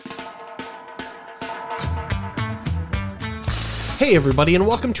Hey everybody, and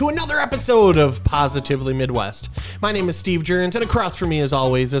welcome to another episode of Positively Midwest. My name is Steve Jerns, and across from me as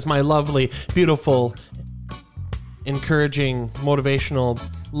always is my lovely, beautiful, encouraging, motivational,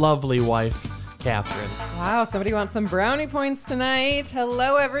 lovely wife, Catherine. Wow, somebody wants some brownie points tonight.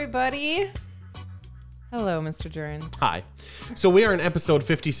 Hello everybody. Hello, Mr. Jerns. Hi. So we are in episode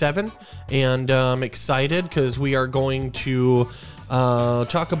 57, and I'm excited because we are going to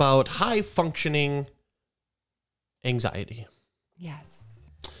talk about high-functioning anxiety. Yes.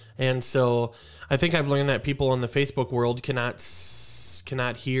 And so I think I've learned that people in the Facebook world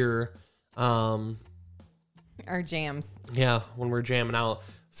cannot hear Our jams. when we're jamming out.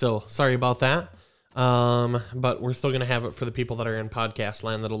 So sorry about that. But we're still going to have it for the people that are in podcast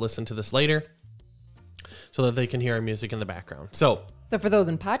land that'll listen to this later so that they can hear our music in the background. So for those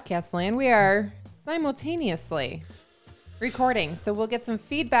in podcast land, we are simultaneously recording. So we'll get some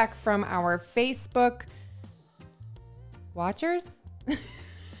feedback from our Facebook watchers.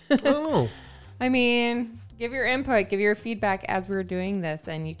 oh, I mean, give your input, give your feedback as we're doing this,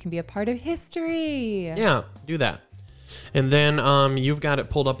 and you can be a part of history. yeah, do that. And then you've got it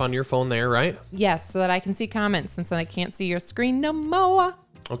pulled up on your phone there, right? Yes, so that I can see comments since I can't see your screen no more.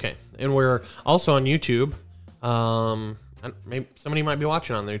 Okay. And we're also on YouTube. Maybe somebody might be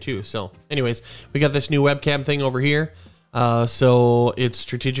watching on there too. So anyways, we got this new webcam thing over here. So it's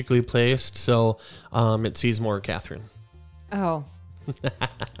strategically placed so it sees more Catherine. Oh,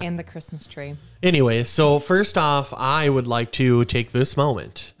 and the Christmas tree. Anyway, so first off, I would like to take this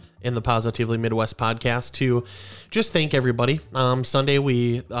moment in the Positively Midwest podcast to just thank everybody. Sunday,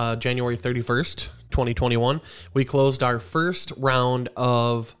 January 31st, 2021, we closed our first round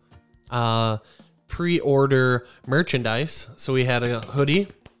of pre-order merchandise. So we had a hoodie.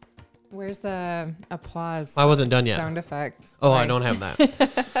 Where's the applause? I wasn't done yet. Sound effects. Oh, Right. I don't have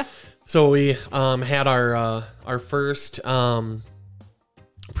that. So we had our first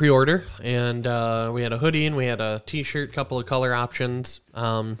pre-order, and we had a hoodie, and we had a t-shirt, couple of color options,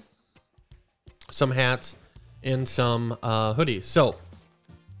 some hats, and some hoodies. So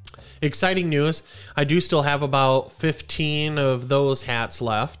exciting news. I do still have about 15 of those hats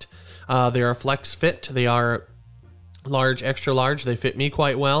left. They are flex fit. They are large, extra large. They fit me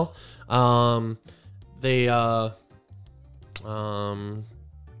quite well.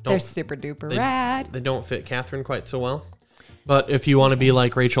 They're super duper rad. They don't fit Catherine quite so well. But if you want to be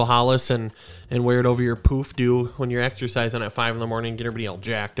like Rachel Hollis and wear it over your poof do when you're exercising at 5 a.m, get everybody all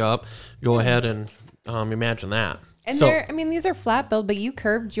jacked up, go ahead and imagine that. And these are flat build, but you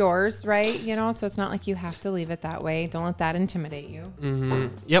curved yours, right? You know, so it's not like you have to leave it that way. Don't let that intimidate you. Mm-hmm.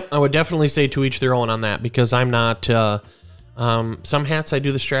 Yep, I would definitely say to each their own on that because I'm not. Some hats I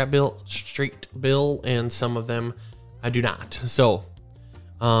do the straight bill, and some of them I do not. So,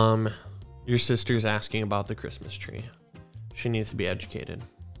 your sister's asking about the Christmas tree. She needs to be educated.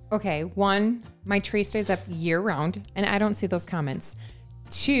 Okay, 1, my tree stays up year round, and I don't see those comments.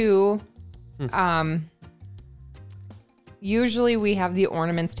 2, usually we have the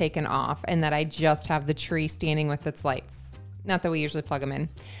ornaments taken off, and that I just have the tree standing with its lights. Not that we usually plug them in.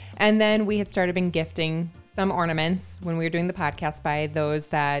 And then we had started been gifting some ornaments when we were doing the podcast by those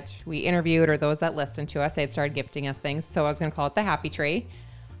that we interviewed or those that listened to us. They had started gifting us things, so I was going to call it the Happy Tree.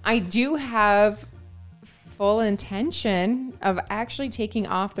 I do have full intention of actually taking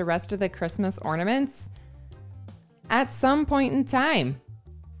off the rest of the Christmas ornaments at some point in time,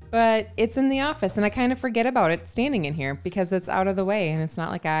 but it's in the office and I kind of forget about it standing in here because it's out of the way and it's not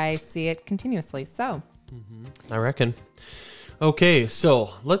like I see it continuously. So I reckon. Okay,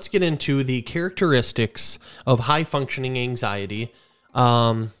 so let's get into the characteristics of high functioning anxiety.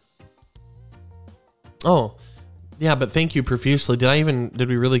 Yeah, but thank you profusely. Did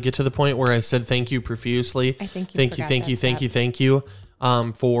we really get to the point where I said thank you profusely? I think thank you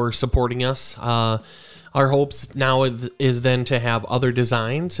for supporting us. Our hopes now is then to have other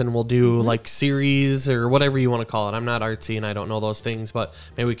designs, and we'll do like series or whatever you want to call it. I'm not artsy and I don't know those things, but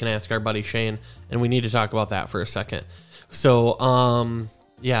maybe we can ask our buddy Shane, and we need to talk about that for a second. So,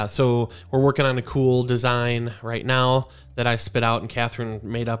 so we're working on a cool design right now that I spit out and Catherine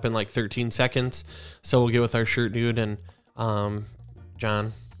made up in like 13 seconds. So we'll get with our shirt dude and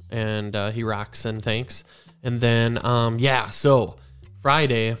John, and he rocks and thanks. And then, so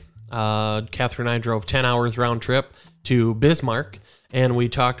Friday, Catherine and I drove 10 hours round trip to Bismarck, and we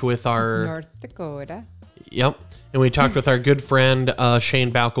talked with our... North Dakota. Yep. And we talked with our good friend,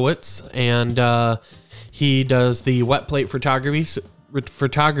 Shane Balkowitz, and he does the wet plate photography.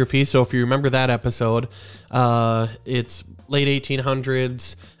 So if you remember that episode, it's late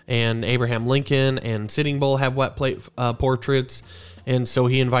 1800s, and Abraham Lincoln and Sitting Bull have wet plate portraits. And so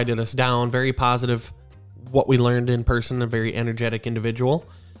he invited us down. Very positive, what we learned in person, a very energetic individual.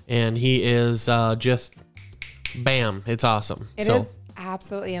 And he is just, bam, it's awesome. It is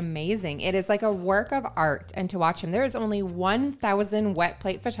absolutely amazing. It is like a work of art. And to watch him, there is only 1,000 wet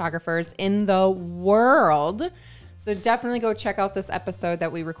plate photographers in the world. So definitely go check out this episode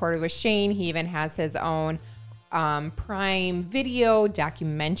that we recorded with Shane. He even has his own Prime Video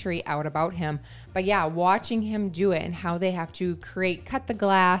documentary out about him. But yeah, watching him do it and how they have to cut the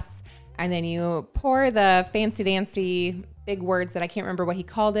glass, and then you pour the fancy dancy big words that I can't remember what he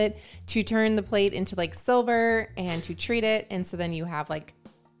called it, to turn the plate into like silver and to treat it. And so then you have like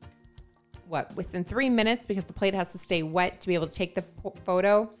within 3 minutes, because the plate has to stay wet to be able to take the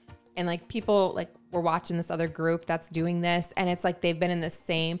photo. And like people, like we're watching this other group that's doing this, and it's like they've been in the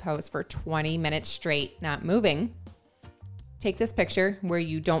same pose for 20 minutes straight, not moving. Take this picture where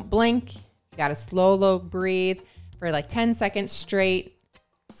you don't blink. You got to slow breathe for like 10 seconds straight,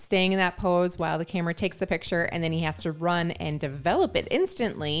 staying in that pose while the camera takes the picture, and then he has to run and develop it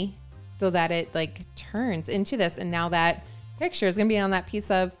instantly so that it like turns into this. And now that picture is going to be on that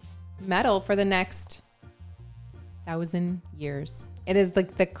piece of metal for the next 1,000 years. It is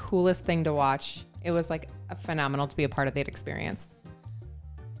like the coolest thing to watch. It was like phenomenal to be a part of that experience.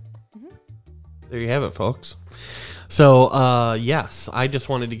 There you have it, folks. So, yes, I just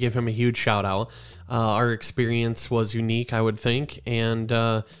wanted to give him a huge shout out. Our experience was unique, I would think. And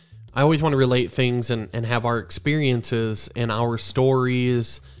I always want to relate things and have our experiences and our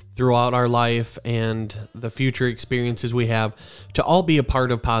stories throughout our life and the future experiences we have to all be a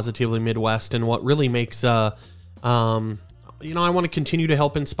part of Positively Midwest. And what really makes, I want to continue to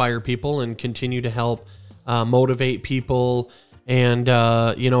help inspire people and continue to help motivate people. And,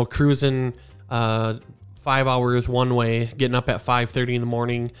 cruising 5 hours one way, getting up at 5:30 in the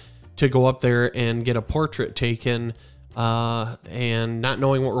morning to go up there and get a portrait taken, and not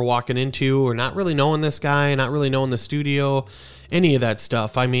knowing what we're walking into, or not really knowing this guy, not really knowing the studio, any of that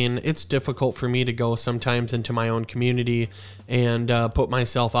stuff. I mean, it's difficult for me to go sometimes into my own community and put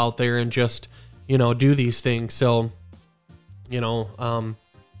myself out there and just, do these things. So,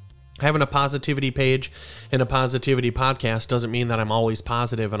 having a positivity page and a positivity podcast doesn't mean that I'm always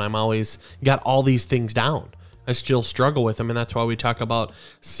positive and I'm always got all these things down. I still struggle with them, and that's why we talk about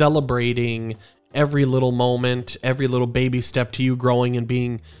celebrating every little moment, every little baby step to you growing and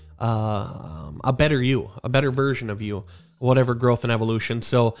being a better you, a better version of you, whatever growth and evolution.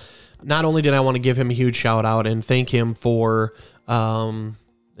 So not only did I want to give him a huge shout out and thank him for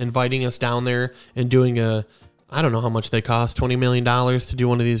inviting us down there and doing I don't know how much they cost, $20 million to do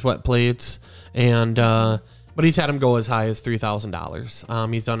one of these wet plates. And, but he's had them go as high as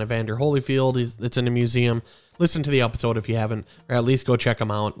 $3,000. He's done Evander Holyfield. It's in a museum. Listen to the episode if you haven't, or at least go check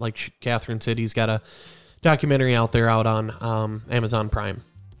him out. Like Catherine said, he's got a documentary out there out on Amazon Prime.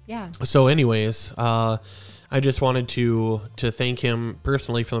 Yeah. So anyways, I just wanted to thank him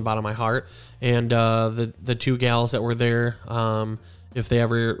personally from the bottom of my heart. And the two gals that were there, if they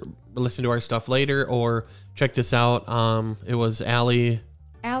ever listen to our stuff later or check this out, it was Allie,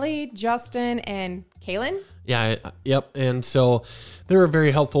 Justin, and Kaylin. Yeah, yep. And so they were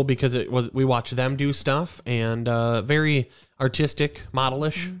very helpful because we watched them do stuff, and very artistic,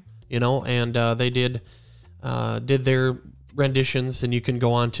 modelish, and they did their renditions, and you can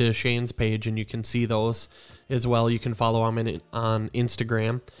go on to Shane's page and you can see those as well. You can follow him on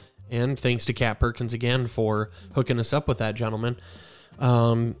Instagram. And thanks to Kat Perkins again for hooking us up with that gentleman.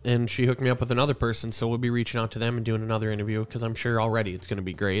 And she hooked me up with another person, so we'll be reaching out to them and doing another interview because I'm sure already it's going to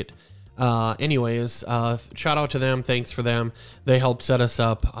be great. Anyways, shout out to them. Thanks for them. They helped set us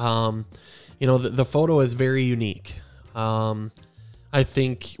up. The photo is very unique. I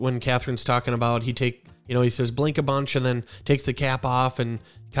think when Catherine's talking about he says blink a bunch and then takes the cap off and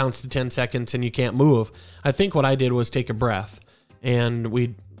counts to 10 seconds and you can't move. I think what I did was take a breath, and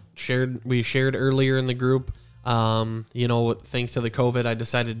we shared earlier in the group. Thanks to the COVID, I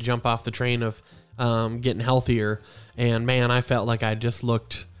decided to jump off the train of getting healthier, and man, I felt like I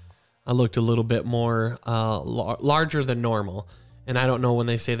looked a little bit more larger than normal. And I don't know, when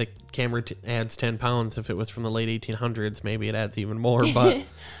they say the camera adds 10 pounds, if it was from the late 1800s, maybe it adds even more. But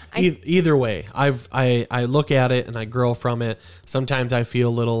either way, I look at it and I grow from it. Sometimes I feel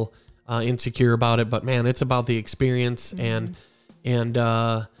a little insecure about it, but man, it's about the experience. Mm-hmm. and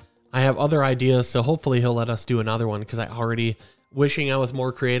I have other ideas, so hopefully he'll let us do another one, because I already wishing I was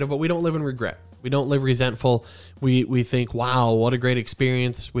more creative, but we don't live in regret. We don't live resentful. We think, wow, what a great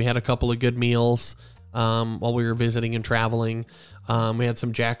experience. We had a couple of good meals while we were visiting and traveling. We had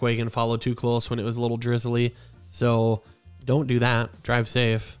some jackwagon follow too close when it was a little drizzly. So don't do that. Drive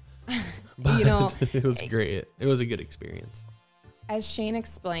safe. But it was great. It was a good experience. As Shane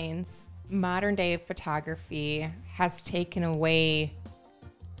explains, modern day photography has taken away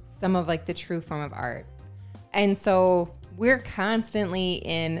some of like the true form of art. And so we're constantly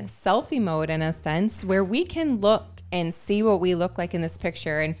in selfie mode in a sense where we can look and see what we look like in this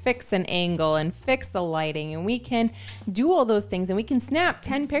picture and fix an angle and fix the lighting. And we can do all those things and we can snap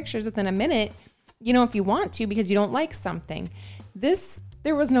 10 pictures within a minute, you know, if you want to, because you don't like something.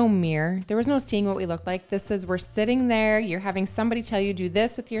 There was no mirror. There was no seeing what we look like. This is, we're sitting there. You're having somebody tell you, do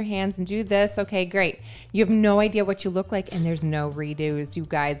this with your hands and do this. Okay, great. You have no idea what you look like. And there's no redos, you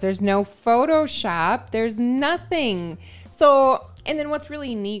guys. There's no Photoshop. There's nothing. So, and then what's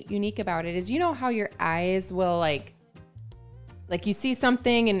really unique about it is, you know how your eyes will like you see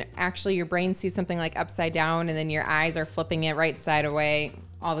something and actually your brain sees something like upside down and then your eyes are flipping it right side away,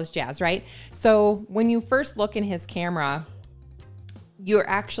 all this jazz, right? So when you first look in his camera, you're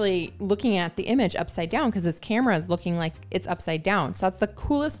actually looking at the image upside down because his camera is looking like it's upside down. So that's the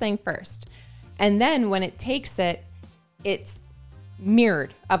coolest thing first. And then when it takes it, it's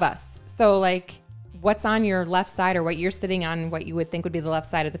mirrored of us. So like what's on your left side or what you're sitting on, what you would think would be the left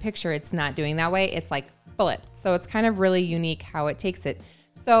side of the picture, it's not doing that way. It's like flipped. So it's kind of really unique how it takes it.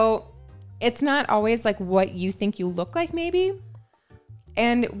 So it's not always like what you think you look like maybe.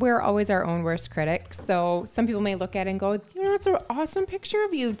 And we're always our own worst critic. So some people may look at it and go, you know, that's an awesome picture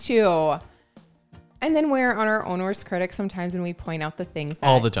of you too. And then we're on our own worst critic sometimes when we point out the things that...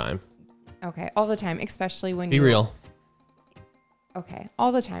 All the time. Okay, all the time, especially when Be real. Okay,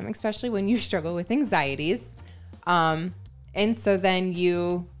 all the time, especially when you struggle with anxieties. And so then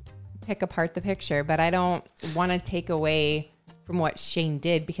you pick apart the picture. But I don't want to take away from what Shane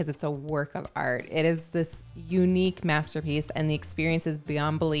did because it's a work of art. It is this unique masterpiece and the experience is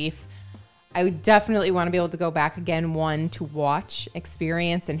beyond belief. I would definitely want to be able to go back again, one, to watch,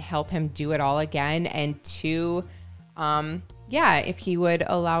 experience, and help him do it all again. And two, if he would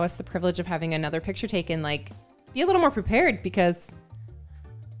allow us the privilege of having another picture taken, like be a little more prepared because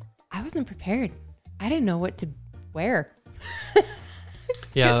I wasn't prepared. I didn't know what to wear.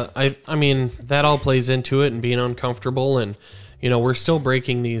 Yeah, I mean, that all plays into it and being uncomfortable and, you know, we're still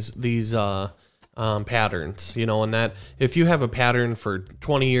breaking these patterns, you know, and that if you have a pattern for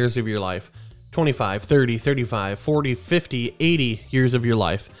 20 years of your life, 25, 30, 35, 40, 50, 80 years of your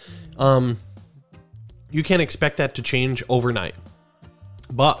life, you can't expect that to change overnight.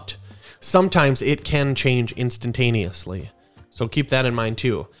 But sometimes it can change instantaneously. So keep that in mind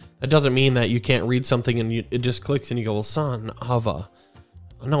too. That doesn't mean that you can't read something and it just clicks and you go, well, son of a...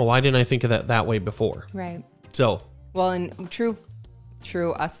 No, why didn't I think of that way before? Right. So... Well, in true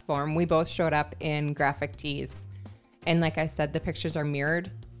us form, we both showed up in graphic tees. And like I said, the pictures are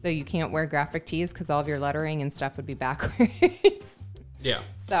mirrored, so you can't wear graphic tees because all of your lettering and stuff would be backwards. Yeah.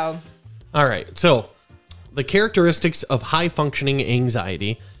 So. All right. So the characteristics of high-functioning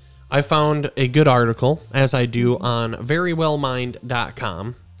anxiety. I found a good article, as I do, on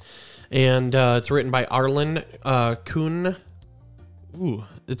verywellmind.com. And it's written by Arlen Kuhn.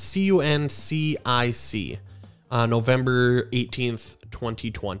 It's Cuncic. November 18th,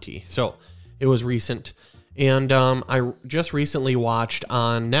 2020. So it was recent. And I just recently watched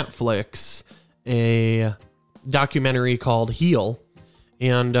on Netflix a documentary called Heal.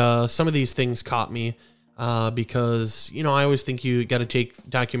 And some of these things caught me because, you know, I always think you got to take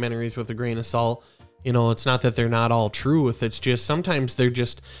documentaries with a grain of salt. You know, it's not that they're not all truth. It's just sometimes they're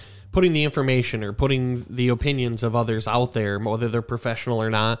just putting the information or putting the opinions of others out there, whether they're professional or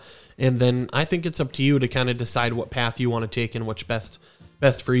not. And then I think it's up to you to kind of decide what path you want to take and what's best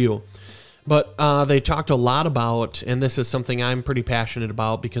for you. But they talked a lot about, and this is something I'm pretty passionate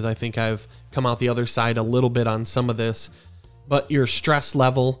about because I think I've come out the other side a little bit on some of this, but your stress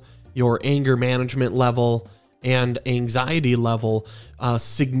level, your anger management level, and anxiety level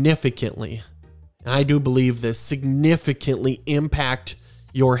significantly, and I do believe this, significantly impact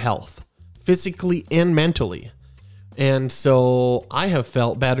your health, physically and mentally. And so I have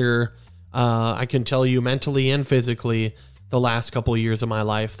felt better, I can tell you, mentally and physically the last couple of years of my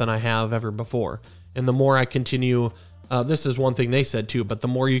life than I have ever before. And the more I continue, this is one thing they said too, but the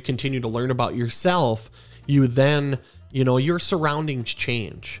more you continue to learn about yourself, you then, you know, your surroundings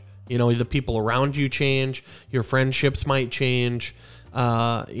change. You know, the people around you change, your friendships might change,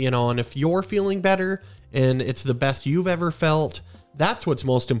 you know, and if you're feeling better and it's the best you've ever felt, that's what's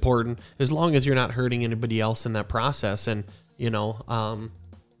most important, as long as you're not hurting anybody else in that process and, you know,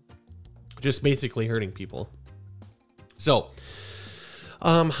 just basically hurting people. So,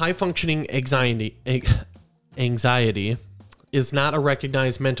 high functioning anxiety is not a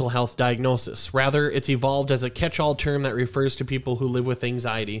recognized mental health diagnosis. Rather, it's evolved as a catch-all term that refers to people who live with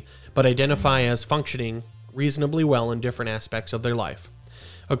anxiety, but identify as functioning reasonably well in different aspects of their life.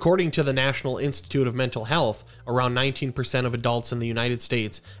 According to the National Institute of Mental Health, around 19% of adults in the United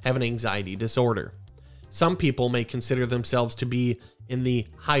States have an anxiety disorder. Some people may consider themselves to be in the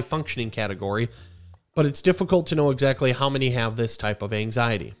high functioning category, but it's difficult to know exactly how many have this type of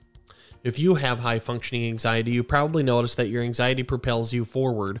anxiety. If you have high functioning anxiety, you probably notice that your anxiety propels you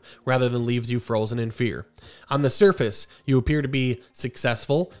forward rather than leaves you frozen in fear. On the surface, you appear to be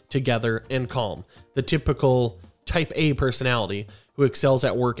successful, together, and calm, the typical type A personality who excels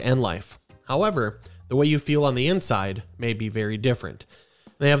at work and life. However, the way you feel on the inside may be very different.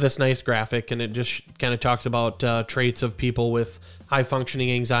 They have this nice graphic, and it just kind of talks about traits of people with high functioning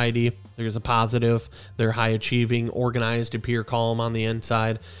anxiety. There's a positive, they're high achieving, organized, appear calm on the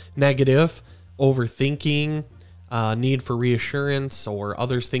inside. Negative, overthinking, need for reassurance, or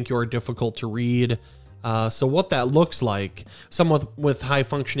others think you're difficult to read. So what that looks like, someone with high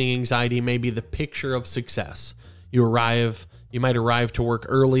functioning anxiety may be the picture of success. You might arrive to work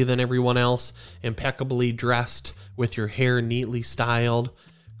early than everyone else, impeccably dressed, with your hair neatly styled.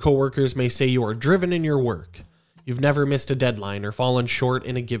 Coworkers may say you are driven in your work. You've never missed a deadline or fallen short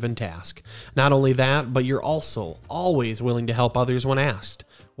in a given task. Not only that, but you're also always willing to help others when asked.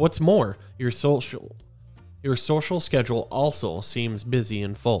 What's more, your social schedule also seems busy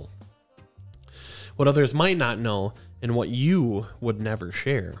and full. What others might not know, and what you would never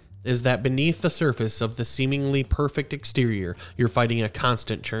share, is that beneath the surface of the seemingly perfect exterior, you're fighting a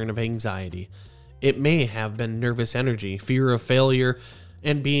constant churn of anxiety. It may have been nervous energy, fear of failure,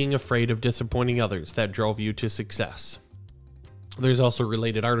 and being afraid of disappointing others that drove you to success. There's also a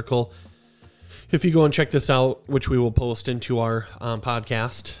related article. If you go and check this out, which we will post into our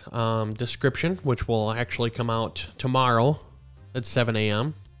podcast description, which will actually come out tomorrow at 7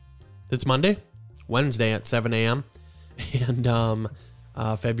 a.m. It's Monday? Wednesday at 7 a.m. and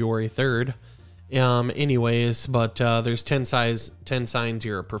February 3rd. There's 10 signs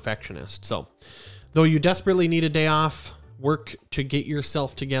you're a perfectionist. So, though you desperately need a day off, work to get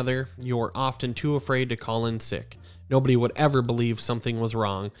yourself together, you're often too afraid to call in sick. Nobody would ever believe something was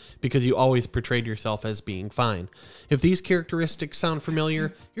wrong because you always portrayed yourself as being fine. If these characteristics sound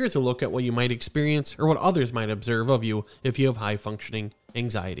familiar, here's a look at what you might experience or what others might observe of you if you have high functioning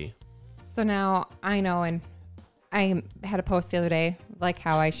anxiety. So now I know, and I had a post the other day, like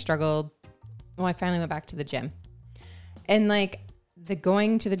how I struggled. Well, I finally went back to the gym. And like the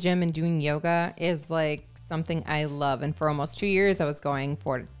going to the gym and doing yoga is like something I love. And for almost 2 years, I was going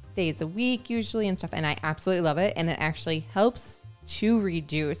 4 days a week usually and stuff. And I absolutely love it. And it actually helps to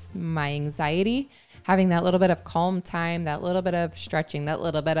reduce my anxiety, having that little bit of calm time, that little bit of stretching, that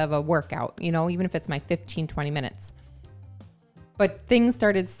little bit of a workout, even if it's my 15, 20 minutes. But things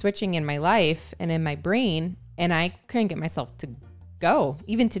started switching in my life and in my brain, and I couldn't get myself to go.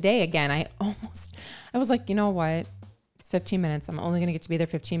 Even today, again, I was like, you know what? It's 15 minutes. I'm only going to get to be there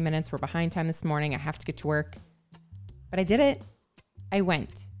 15 minutes. We're behind time this morning. I have to get to work. But I did it. I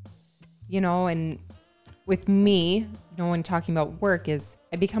went, and with me, no one talking about work is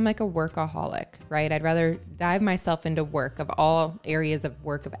I become like a workaholic, right? I'd rather dive myself into work of all areas of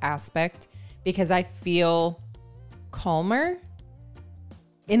work of aspect because I feel calmer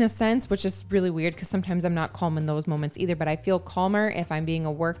in a sense, which is really weird because sometimes I'm not calm in those moments either, but I feel calmer if I'm being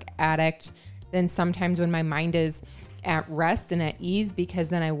a work addict than sometimes when my mind is at rest and at ease, because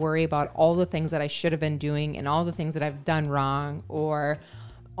then I worry about all the things that I should have been doing and all the things that I've done wrong, or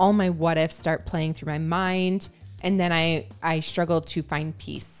all my what ifs start playing through my mind. And then I struggle to find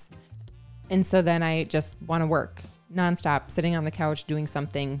peace. And so then I just want to work nonstop, sitting on the couch, doing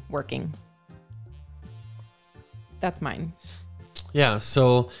something, working. That's mine. Yeah.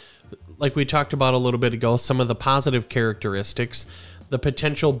 So like we talked about a little bit ago, some of the positive characteristics. The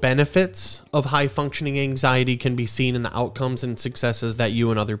potential benefits of high functioning anxiety can be seen in the outcomes and successes that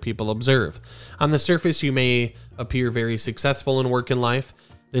you and other people observe. On the surface, you may appear very successful in work and life.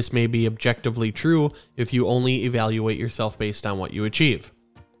 This may be objectively true if you only evaluate yourself based on what you achieve.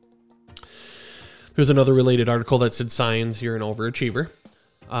 There's another related article that said signs you're an overachiever.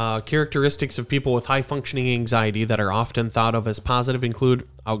 Characteristics of people with high functioning anxiety that are often thought of as positive include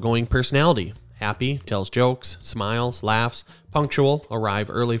outgoing personality, happy, tells jokes, smiles, laughs, punctual, arrive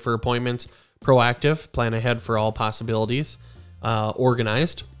early for appointments, proactive, plan ahead for all possibilities,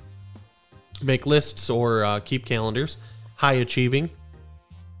 organized, make lists or keep calendars, high achieving,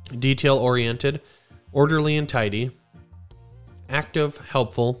 detail oriented, orderly and tidy, active,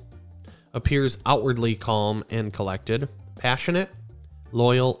 helpful, appears outwardly calm and collected, passionate,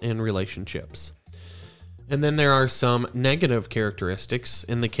 loyal in relationships. And then there are some negative characteristics.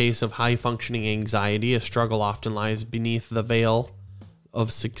 In the case of high functioning anxiety, a struggle often lies beneath the veil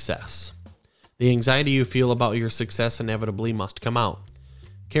of success. The anxiety you feel about your success inevitably must come out.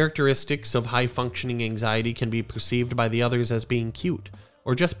 Characteristics of high-functioning anxiety can be perceived by the others as being cute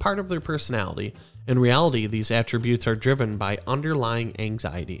or just part of their personality. In reality, these attributes are driven by underlying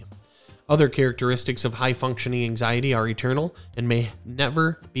anxiety. Other characteristics of high-functioning anxiety are eternal and may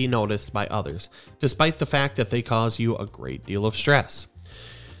never be noticed by others, despite the fact that they cause you a great deal of stress.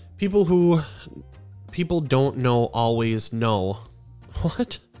 People don't know always know.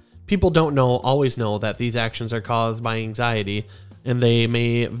 What? People don't know always know that these actions are caused by anxiety, and they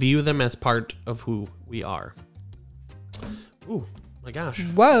may view them as part of who we are. Ooh, my gosh.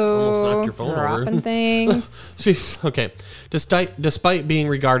 Whoa. Almost knocked your phone dropping over. things. Jeez. Okay. Despite being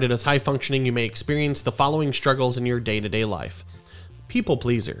regarded as high functioning, you may experience the following struggles in your day-to-day life. People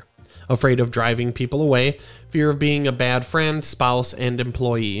pleaser. Afraid of driving people away. Fear of being a bad friend, spouse, and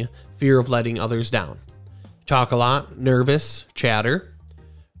employee. Fear of letting others down. Talk a lot. Nervous. Chatter.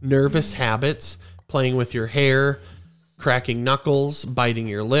 Nervous habits. Playing with your hair. Cracking knuckles. Biting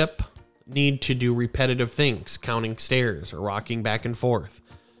your lip. Need to do repetitive things, counting stairs or rocking back and forth.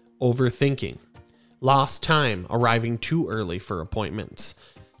 Overthinking. Lost time, arriving too early for appointments.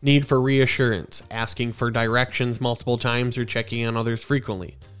 Need for reassurance, asking for directions multiple times or checking on others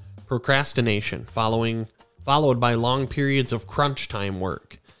frequently. Procrastination, followed by long periods of crunch time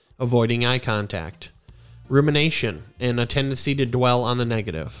work. Avoiding eye contact. Rumination, and a tendency to dwell on the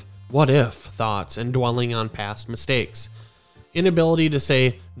negative. What if thoughts and dwelling on past mistakes. Inability to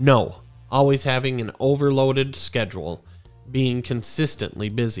say no. Always having an overloaded schedule, being consistently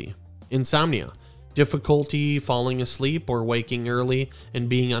busy. Insomnia, difficulty falling asleep or waking early and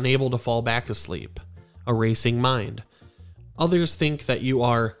being unable to fall back asleep. A racing mind. Others think that you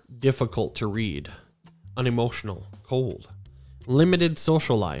are difficult to read. Unemotional, cold. Limited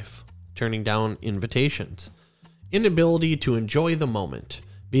social life, turning down invitations. Inability to enjoy the moment,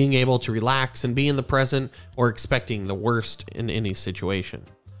 being able to relax and be in the present or expecting the worst in any situation.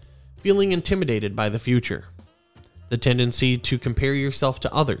 Feeling intimidated by the future. The tendency to compare yourself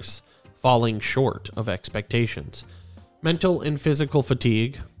to others, falling short of expectations. Mental and physical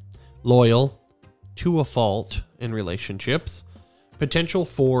fatigue. Loyal, to a fault in relationships. Potential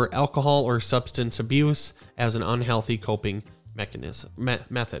for alcohol or substance abuse as an unhealthy coping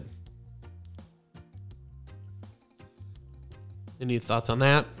method. Any thoughts on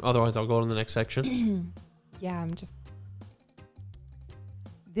that? Otherwise, I'll go to the next section. Yeah,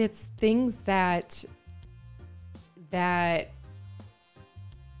 it's things that I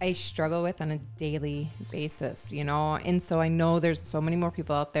struggle with on a daily basis, and so I know there's so many more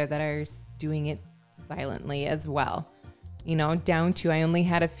people out there that are doing it silently as well, down to I only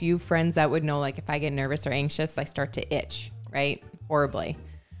had a few friends that would know, like, if I get nervous or anxious, I start to itch, right? Horribly.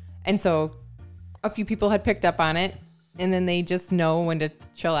 And so a few people had picked up on it, and then they just know when to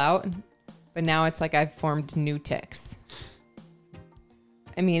chill out. But now it's like I've formed new tics.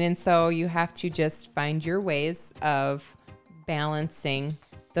 And so you have to just find your ways of balancing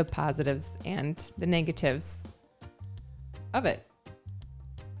the positives and the negatives of it.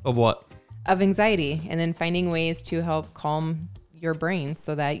 Of what? Of anxiety. And then finding ways to help calm your brain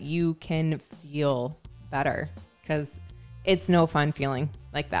so that you can feel better. Because it's no fun feeling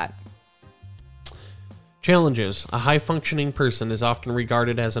like that. Challenges. A high-functioning person is often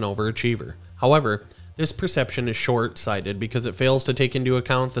regarded as an overachiever. However, this perception is short-sighted because it fails to take into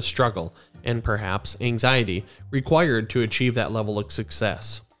account the struggle and perhaps anxiety required to achieve that level of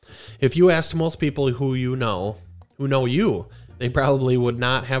success. If you asked most people who know you, they probably would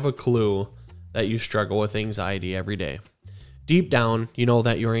not have a clue that you struggle with anxiety every day. Deep down, you know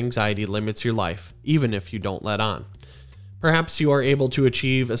that your anxiety limits your life, even if you don't let on. Perhaps you are able to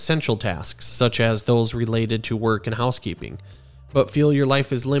achieve essential tasks, such as those related to work and housekeeping, but feel your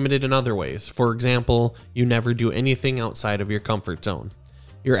life is limited in other ways. For example, you never do anything outside of your comfort zone.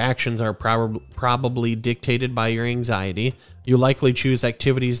 Your actions are probably dictated by your anxiety. You likely choose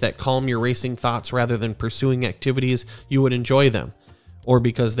activities that calm your racing thoughts rather than pursuing activities you would enjoy them, or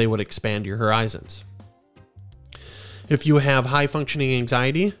because they would expand your horizons. If you have high-functioning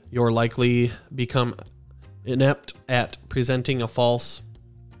anxiety, you're likely become inept at presenting a false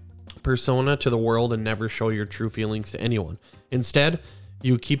persona to the world and never show your true feelings to anyone. Instead,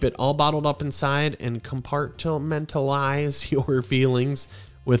 you keep it all bottled up inside and compartmentalize your feelings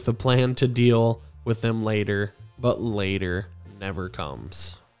with the plan to deal with them later, but later never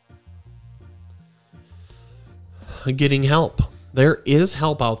comes. Getting help. There is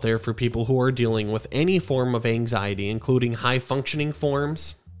help out there for people who are dealing with any form of anxiety, including high-functioning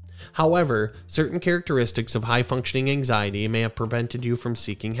forms. However, certain characteristics of high-functioning anxiety may have prevented you from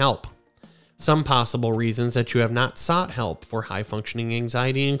seeking help. Some possible reasons that you have not sought help for high-functioning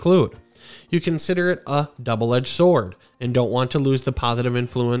anxiety include You consider it a double-edged sword and don't want to lose the positive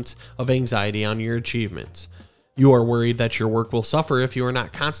influence of anxiety on your achievements. You are worried that your work will suffer if you are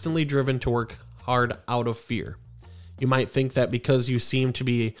not constantly driven to work hard out of fear. You might think that because you seem to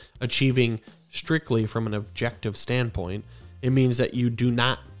be achieving strictly from an objective standpoint, it means that you do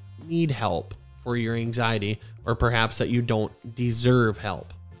not need help for your anxiety, or perhaps that you don't deserve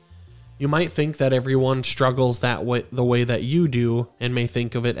help. You might think that everyone struggles that way, the way that you do, and may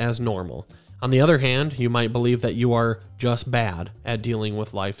think of it as normal. On the other hand, you might believe that you are just bad at dealing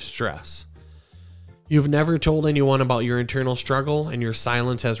with life stress. You've never told anyone about your internal struggle, and your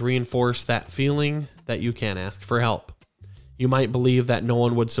silence has reinforced that feeling that you can't ask for help. You might believe that no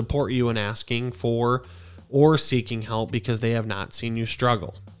one would support you in asking for or seeking help because they have not seen you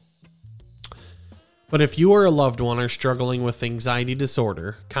struggle. But if you or a loved one are struggling with anxiety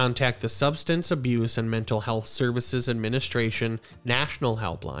disorder, contact the Substance Abuse and Mental Health Services Administration National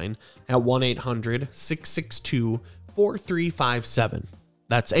Helpline at 1-800-662-4357.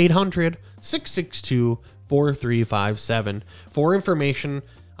 That's 800-662-4357 for information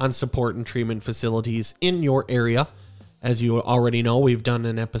on support and treatment facilities in your area. As you already know, we've done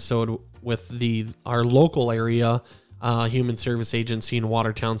an episode with our local area human service agency in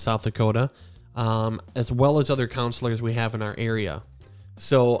Watertown, South Dakota, as well as other counselors we have in our area.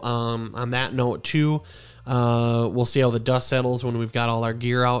 So on that note too, we'll see how the dust settles when we've got all our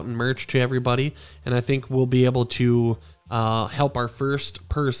gear out and merch to everybody. And I think we'll be able to help our first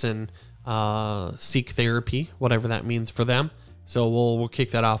person seek therapy, whatever that means for them. So we'll kick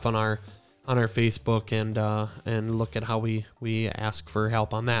that off on our Facebook and look at how we ask for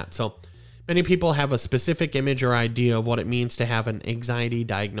help on that. So many people have a specific image or idea of what it means to have an anxiety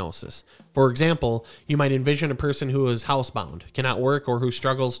diagnosis. For example, you might envision a person who is housebound, cannot work, or who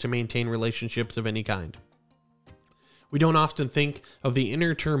struggles to maintain relationships of any kind. We don't often think of the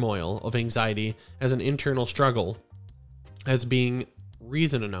inner turmoil of anxiety as an internal struggle as being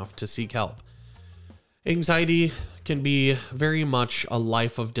reason enough to seek help. Anxiety can be very much a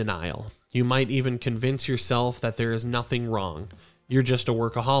life of denial. You might even convince yourself that there is nothing wrong. You're just a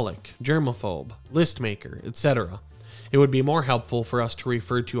workaholic, germaphobe, list maker, etc. It would be more helpful for us to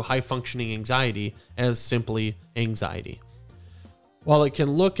refer to high-functioning anxiety as simply anxiety. While it can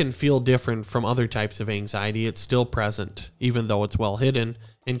look and feel different from other types of anxiety, it's still present, even though it's well hidden,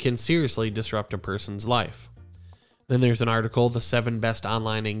 and can seriously disrupt a person's life. Then there's an article, The 7 Best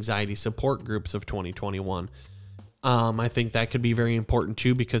Online Anxiety Support Groups of 2021. I think that could be very important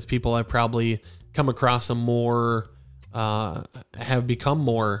too, because people have probably come across have become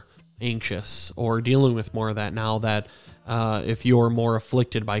more anxious or dealing with more of that now that if you're more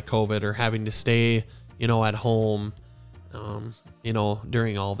afflicted by COVID or having to stay, at home,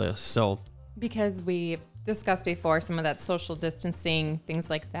 during all this. So because we've discussed before, some of that social distancing,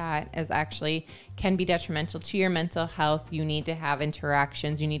 things like that, can be detrimental to your mental health. You need to have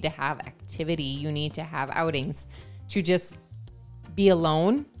interactions. You need to have activity. You need to have outings. To just be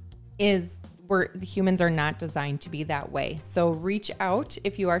alone humans are not designed to be that way. So reach out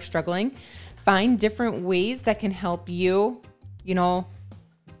if you are struggling. Find different ways that can help you.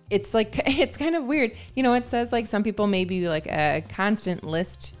 It's kind of weird. It says like some people may be like a constant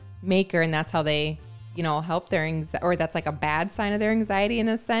list maker, and that's how they, help their anxiety, or that's like a bad sign of their anxiety in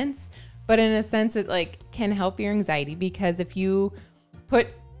a sense. But in a sense, it like can help your anxiety, because if you put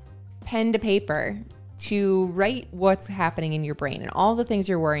pen to paper to write what's happening in your brain and all the things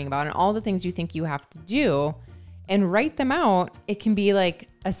you're worrying about and all the things you think you have to do and write them out, it can be like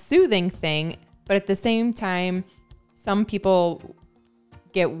a soothing thing. But at the same time, some people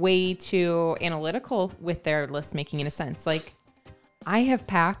get way too analytical with their list making, in a sense. Like I have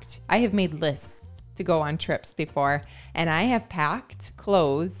made lists to go on trips before, and I have packed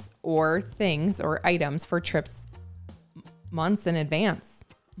clothes or things or items for trips months in advance.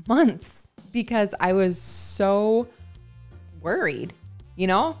 Because I was so worried,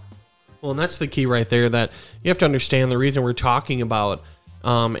 Well, and that's the key right there, that you have to understand the reason we're talking about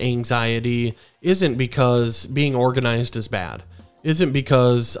anxiety isn't because being organized is bad. Isn't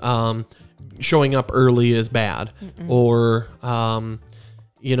because showing up early is bad. Mm-mm. Or,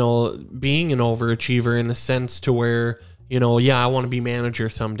 being an overachiever in the sense to where, I want to be manager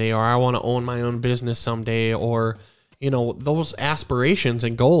someday, or I want to own my own business someday, or those aspirations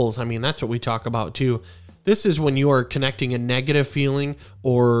and goals. I mean, that's what we talk about too. This is when you are connecting a negative feeling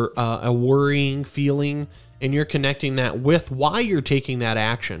or a worrying feeling, and you're connecting that with why you're taking that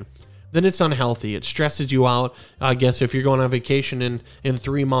action. Then it's unhealthy. It stresses you out. I guess if you're going on vacation in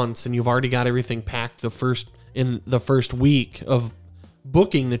 3 months and you've already got everything packed in the first week of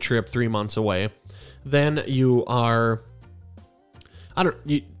booking the trip 3 months away, then you are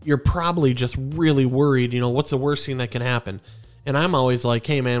you're probably just really worried, what's the worst thing that can happen? And I'm always like,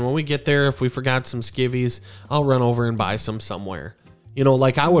 hey man, when we get there, if we forgot some skivvies, I'll run over and buy some somewhere.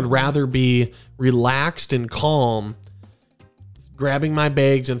 Like I would rather be relaxed and calm, grabbing my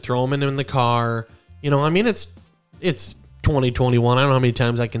bags and throw them in the car. It's 2021. I don't know how many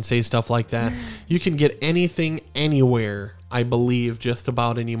times I can say stuff like that. You can get anything anywhere, I believe, just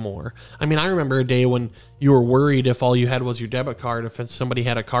about anymore. I remember a day when you were worried if all you had was your debit card, if somebody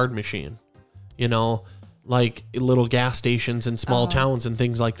had a card machine, like little gas stations in small towns and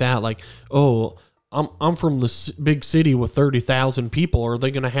things like that. Like, oh, I'm from the big city with 30,000 people. Are they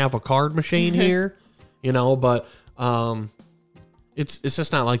going to have a card machine here? But it's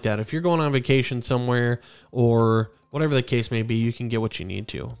just not like that. If you're going on vacation somewhere or whatever the case may be, you can get what you need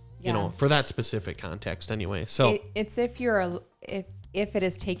to, for that specific context anyway. So it's if it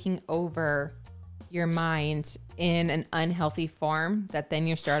is taking over your mind in an unhealthy form, that then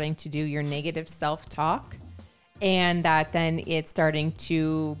you're starting to do your negative self-talk, and that then it's starting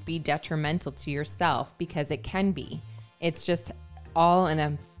to be detrimental to yourself, because it can be. It's just all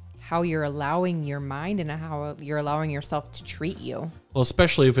in how you're allowing your mind and how you're allowing yourself to treat you. Well,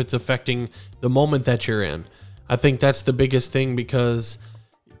 especially if it's affecting the moment that you're in. I think that's the biggest thing, because,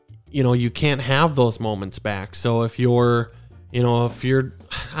 you can't have those moments back. So if you're, I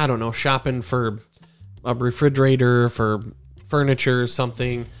don't know, shopping for a refrigerator, for furniture or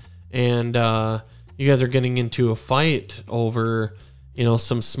something, and you guys are getting into a fight over,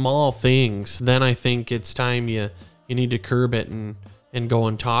 some small things, then I think it's time you need to curb it and go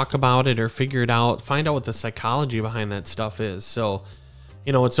and talk about it or figure it out, find out what the psychology behind that stuff is. So,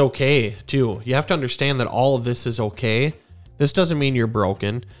 it's okay too. You have to understand that all of this is okay. This doesn't mean you're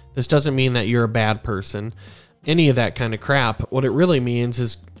broken. This doesn't mean that you're a bad person. Any of that kind of crap. What it really means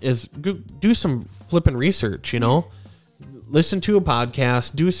is do some flipping research, Listen to a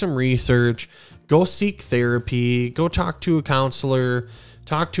podcast, do some research, go seek therapy, go talk to a counselor,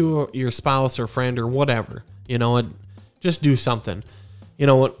 talk to your spouse or friend or whatever, just do something.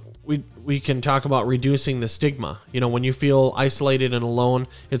 What we can talk about reducing the stigma. When you feel isolated and alone,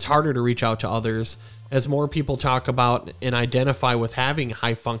 it's harder to reach out to others. As more people talk about and identify with having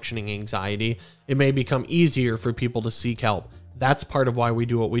high functioning anxiety, it may become easier for people to seek help. That's part of why we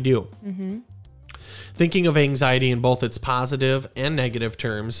do what we do. Mm-hmm. Thinking of anxiety in both its positive and negative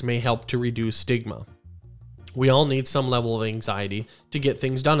terms may help to reduce stigma. We all need some level of anxiety to get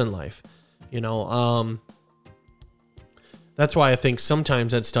things done in life. That's why I think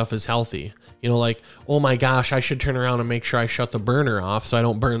sometimes that stuff is healthy. Like, oh my gosh, I should turn around and make sure I shut the burner off so I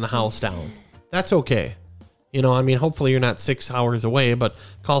don't burn the house down. That's okay. Hopefully you're not 6 hours away, but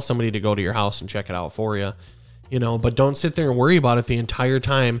call somebody to go to your house and check it out for you. But don't sit there and worry about it the entire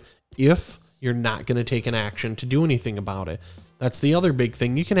time if you're not going to take an action to do anything about it. That's the other big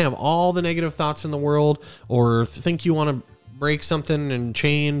thing. You can have all the negative thoughts in the world, or think you want to break something and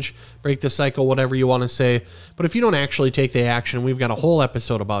break the cycle, whatever you want to say. But if you don't actually take the action, we've got a whole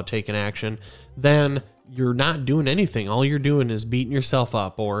episode about taking action, then you're not doing anything. All you're doing is beating yourself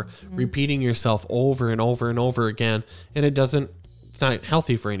up or repeating yourself over and over and over again. And it's not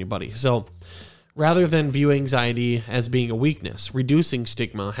healthy for anybody. So rather than view anxiety as being a weakness, reducing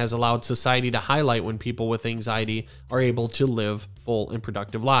stigma has allowed society to highlight when people with anxiety are able to live full and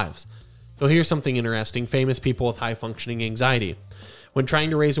productive lives. So here's something interesting. Famous people with high functioning anxiety. When trying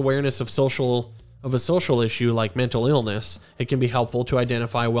to raise awareness of a social issue like mental illness, it can be helpful to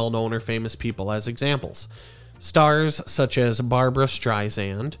identify well-known or famous people as examples. Stars such as Barbra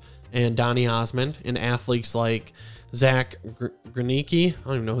Streisand and Donny Osmond, and athletes like Zach Greinke, I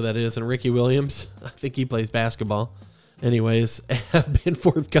don't even know who that is, and Ricky Williams, I think he plays basketball, anyways, have been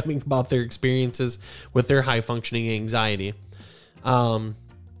forthcoming about their experiences with their high-functioning anxiety.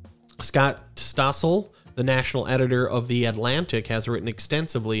 Scott Stossel, the national editor of The Atlantic, has written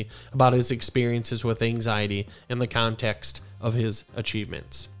extensively about his experiences with anxiety in the context of his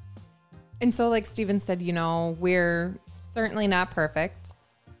achievements. And so, like Steven said, we're certainly not perfect.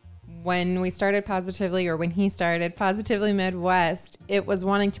 When we started Positively, or when he started Positively Midwest, it was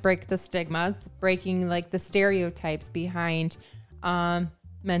wanting to break the stigmas, breaking like the stereotypes behind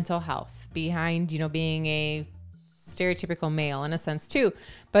mental health, behind, being a stereotypical male in a sense too,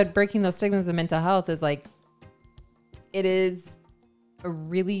 but breaking those stigmas of mental health is like, it is a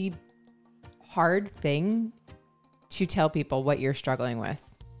really hard thing to tell people what you're struggling with.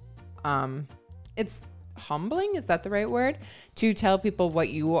 It's humbling, is that the right word? To tell people what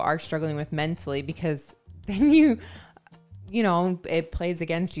you are struggling with mentally, because then it plays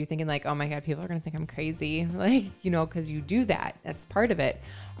against you thinking like, oh my God, people are going to think I'm crazy. Like, cause you do that. That's part of it.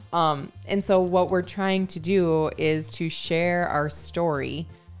 And so what we're trying to do is to share our story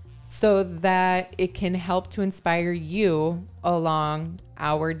so that it can help to inspire you along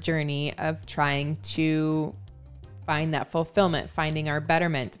our journey of trying to find that fulfillment, finding our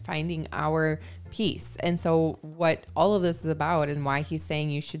betterment, finding our peace. And so what all of this is about and why he's saying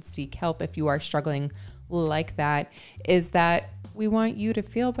you should seek help if you are struggling like that is that we want you to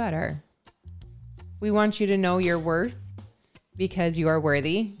feel better. We want you to know your worth because you are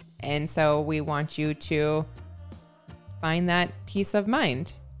worthy. And so we want you to find that peace of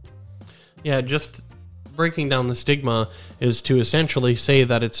mind. Yeah, just breaking down the stigma is to essentially say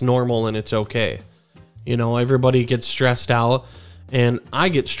that it's normal and it's okay. Everybody gets stressed out, and I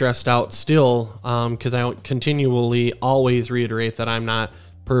get stressed out still because I continually always reiterate that I'm not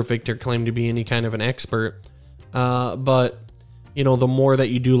perfect or claim to be any kind of an expert. But, the more that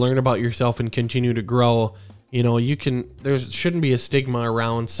you do learn about yourself and continue to grow, there shouldn't be a stigma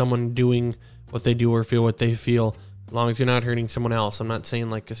around someone doing what they do or feel what they feel, as long as you're not hurting someone else. I'm not saying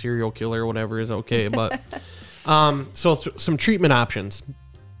like a serial killer or whatever is okay, but so some treatment options.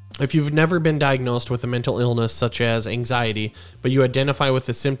 If you've never been diagnosed with a mental illness such as anxiety, but you identify with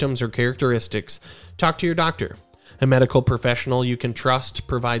the symptoms or characteristics, talk to your doctor. A medical professional you can trust,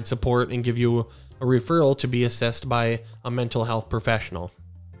 provide support, and give you a referral to be assessed by a mental health professional.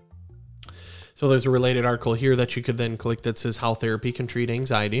 So there's a related article here that you could then click that says how therapy can treat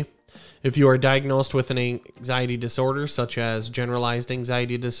anxiety. If you are diagnosed with an anxiety disorder, such as generalized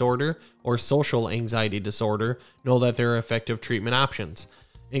anxiety disorder or social anxiety disorder, know that there are effective treatment options.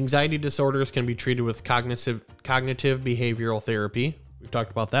 Anxiety disorders can be treated with cognitive behavioral therapy. We've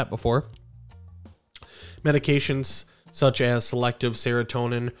talked about that before. Medications such as selective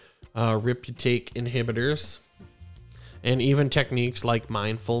serotonin reuptake inhibitors, and even techniques like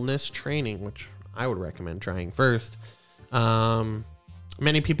mindfulness training, which I would recommend trying first.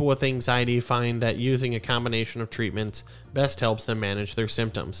 Many people with anxiety find that using a combination of treatments best helps them manage their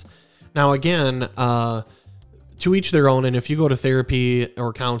symptoms. Now, again, to each their own, and if you go to therapy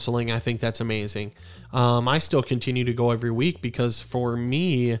or counseling, I think that's amazing. I still continue to go every week because for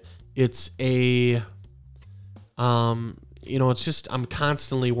me, it's it's just I'm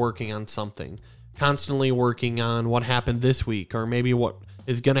constantly working on something, constantly working on what happened this week or maybe what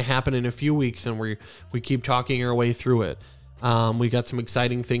is going to happen in a few weeks, and we keep talking our way through it. We got some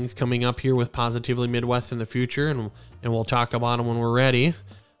exciting things coming up here with Positively Midwest in the future, and we'll talk about them when we're ready.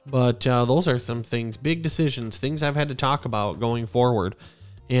 But those are some things, big decisions, things I've had to talk about going forward,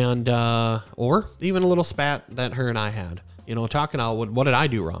 and or even a little spat that her and I had. Talking about what did I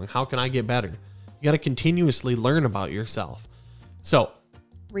do wrong? How can I get better? You got to continuously learn about yourself. So,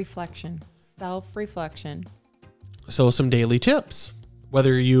 reflection, self-reflection. So some daily tips.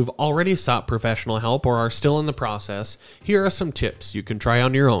 Whether you've already sought professional help or are still in the process, here are some tips you can try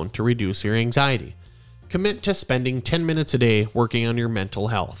on your own to reduce your anxiety. Commit to spending 10 minutes a day working on your mental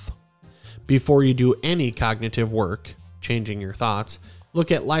health. Before you do any cognitive work, changing your thoughts,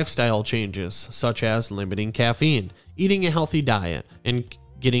 look at lifestyle changes such as limiting caffeine, eating a healthy diet, and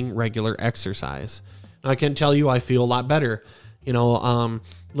getting regular exercise. Now, I can tell you I feel a lot better.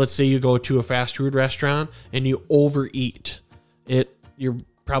 Let's say you go to a fast food restaurant and you overeat. You're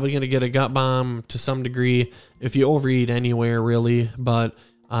probably going to get a gut bomb to some degree if you overeat anywhere, really. But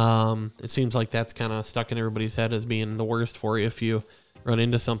it seems like that's kind of stuck in everybody's head as being the worst for you if you run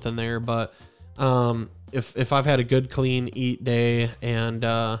into something there. But if I've had a good, clean eat day and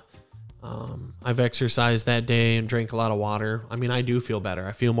I've exercised that day and drank a lot of water, I do feel better.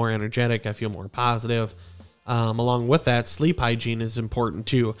 I feel more energetic. I feel more positive. Along with that, sleep hygiene is important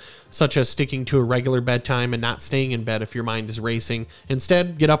too, such as sticking to a regular bedtime and not staying in bed if your mind is racing.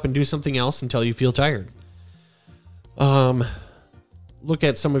 Instead, get up and do something else until you feel tired. Look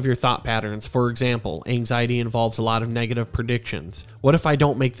at some of your thought patterns. For example, anxiety involves a lot of negative predictions. What if I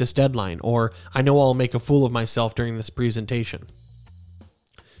don't make this deadline? Or I know I'll make a fool of myself during this presentation.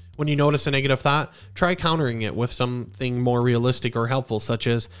 When you notice a negative thought, try countering it with something more realistic or helpful, such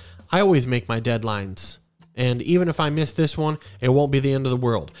as, I always make my deadlines. And even if I miss this one, it won't be the end of the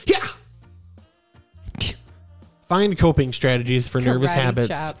world. Yeah! Find coping strategies for nervous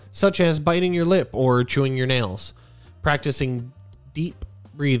habits, such as biting your lip or chewing your nails. Practicing deep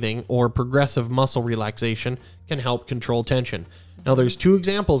breathing or progressive muscle relaxation can help control tension. Now, there's 2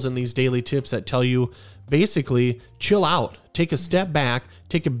 examples in these daily tips that tell you basically chill out, take a step back,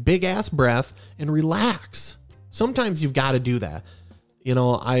 take a big ass breath, and relax. Sometimes you've got to do that.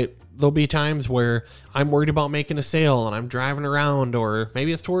 There'll be times where I'm worried about making a sale and I'm driving around, or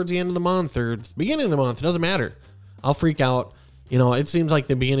maybe it's towards the end of the month or the beginning of the month. It doesn't matter. I'll freak out. You know, it seems like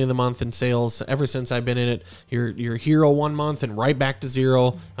the beginning of the month in sales, ever since I've been in it, you're hero 1 month and right back to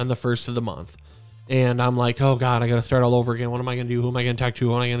zero on the first of the month. And I'm like, oh God, I got to start all over again. What am I going to do? Who am I going to talk to?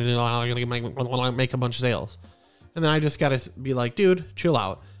 What am I going to do? I'm going to make a bunch of sales. And then I just got to be like, dude, chill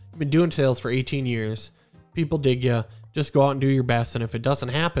out. You've been doing sales for 18 years. People dig you. Just go out and do your best. And if it doesn't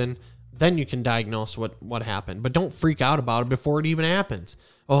happen, then you can diagnose what happened. But don't freak out about it before it even happens.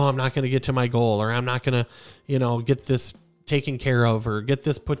 Oh, I'm not going to get to my goal, or I'm not going to, get this taken care of, or get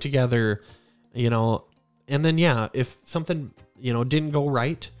this put together, And then, if something, didn't go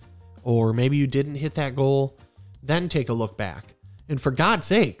right, or maybe you didn't hit that goal, then take a look back. And for God's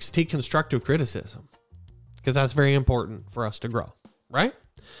sakes, take constructive criticism, because that's very important for us to grow, right?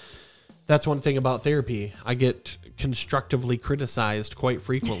 That's one thing about therapy. I get constructively criticized quite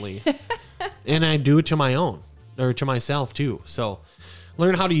frequently, and I do it to my own, or to myself too. So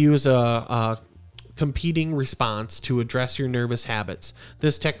learn how to use a competing response to address your nervous habits.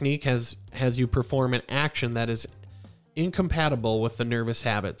 This technique has you perform an action that is incompatible with the nervous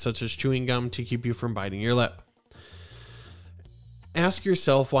habit, such as chewing gum to keep you from biting your lip. Ask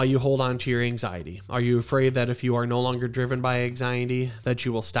yourself why you hold on to your anxiety. Are you afraid that if you are no longer driven by anxiety, that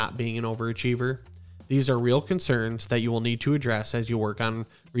you will stop being an overachiever? These are real concerns that you will need to address as you work on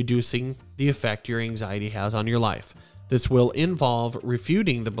reducing the effect your anxiety has on your life. This will involve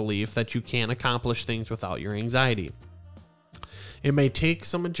refuting the belief that you can't accomplish things without your anxiety. It may take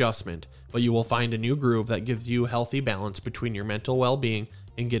some adjustment, but you will find a new groove that gives you healthy balance between your mental well-being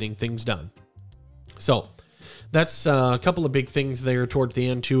and getting things done. So, that's a couple of big things there toward the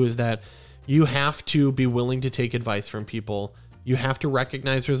end too, is that you have to be willing to take advice from people. You have to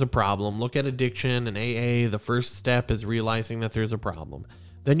recognize there's a problem. Look at addiction and AA. The first step is realizing that there's a problem.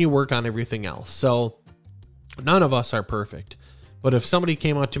 Then you work on everything else. So none of us are perfect. But if somebody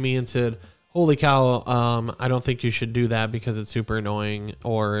came up to me and said, holy cow, I don't think you should do that because it's super annoying,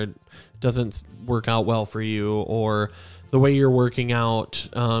 or it doesn't work out well for you, or the way you're working out,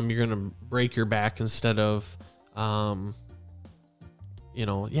 you're going to break your back instead of,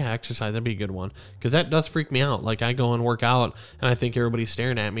 exercise. That'd be a good one, because that does freak me out. Like, I go and work out and I think everybody's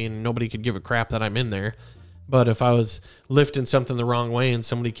staring at me and nobody could give a crap that I'm in there. But if I was lifting something the wrong way and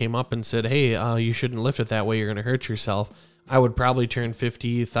somebody came up and said, hey, you shouldn't lift it that way, you're going to hurt yourself, I would probably turn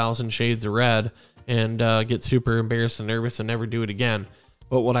 50,000 shades of red and get super embarrassed and nervous and never do it again.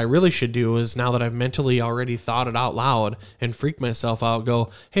 But what I really should do is, now that I've mentally already thought it out loud and freaked myself out, go,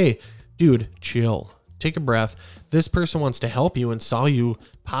 hey, dude, chill. Take a breath. This person wants to help you and saw you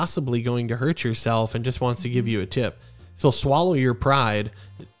possibly going to hurt yourself and just wants to give you a tip. So swallow your pride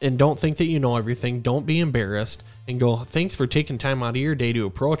and don't think that you know everything. Don't be embarrassed and go, thanks for taking time out of your day to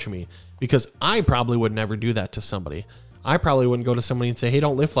approach me, because I probably would never do that to somebody. I probably wouldn't go to somebody and say, hey,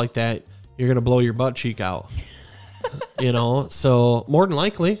 don't lift like that. You're going to blow your butt cheek out. So more than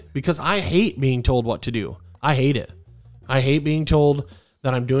likely, because I hate being told what to do. I hate it. I hate being told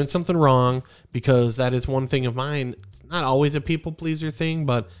that I'm doing something wrong, because that is one thing of mine. It's not always a people pleaser thing,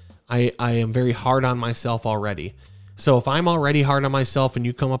 but I am very hard on myself already. So if I'm already hard on myself and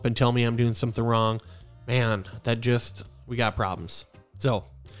you come up and tell me I'm doing something wrong, man, we got problems. So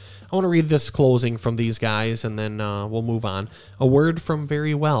I want to read this closing from these guys, and then we'll move on. A word from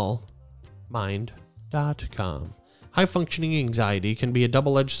verywellmind.com. High-functioning anxiety can be a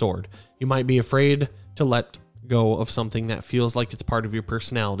double-edged sword. You might be afraid to let go of something that feels like it's part of your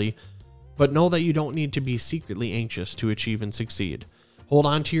personality, but know that you don't need to be secretly anxious to achieve and succeed. Hold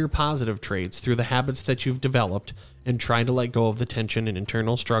on to your positive traits through the habits that you've developed, and try to let go of the tension and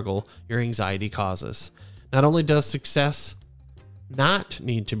internal struggle your anxiety causes. Not only does success not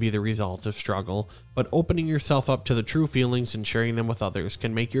need to be the result of struggle, but opening yourself up to the true feelings and sharing them with others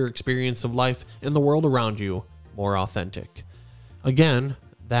can make your experience of life and the world around you more authentic. Again,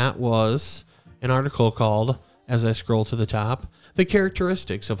 that was an article called, as I scroll to the top, The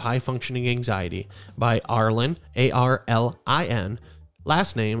Characteristics of High-Functioning Anxiety by Arlin, A-R-L-I-N,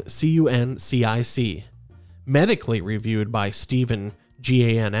 last name C-U-N-C-I-C, medically reviewed by Stephen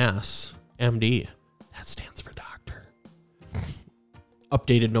Gans, MD. That stands for doctor.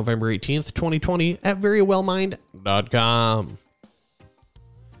 Updated November 18th, 2020 at verywellmind.com.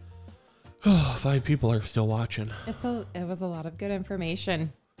 5 people are still watching. It was a lot of good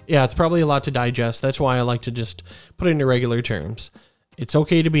information. Yeah, it's probably a lot to digest. That's why I like to just put it into regular terms. It's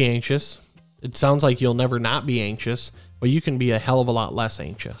okay to be anxious. It sounds like you'll never not be anxious, but you can be a hell of a lot less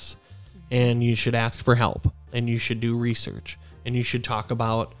anxious. And you should ask for help, and you should do research, and you should talk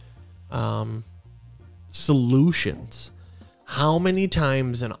about solutions. How many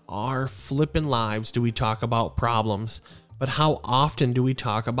times in our flippin' lives do we talk about problems, but how often do we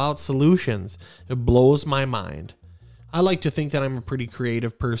talk about solutions? It blows my mind. I like to think that I'm a pretty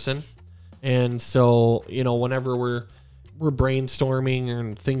creative person. And so, whenever we're brainstorming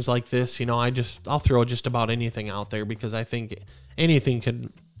and things like this, I'll throw just about anything out there because I think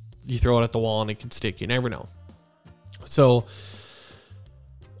anything you throw it at the wall and it could stick. You never know. So,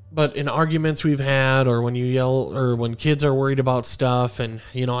 but in arguments we've had, or when you yell, or when kids are worried about stuff, and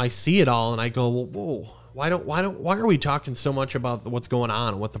I see it all, and I go, well, whoa, why are we talking so much about what's going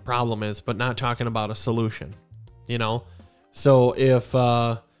on, what the problem is, but not talking about a solution? So if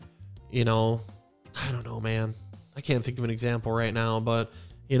I don't know, man, I can't think of an example right now, but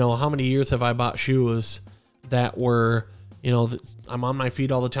how many years have I bought shoes that were, I'm on my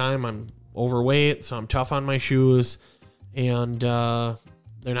feet all the time, I'm overweight, so I'm tough on my shoes, and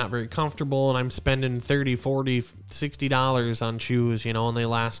they're not very comfortable, and I'm spending $30, $40, $60 on shoes, and they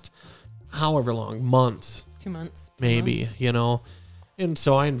last however long, months. 2 months. Maybe, And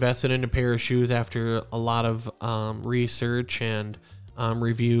so I invested in a pair of shoes after a lot of research and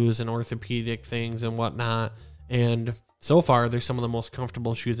reviews and orthopedic things and whatnot. And so far, they're some of the most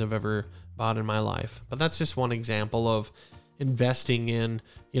comfortable shoes I've ever bought in my life. But that's just one example of investing in,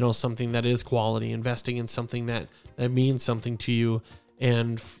 something that is quality, investing in something that means something to you.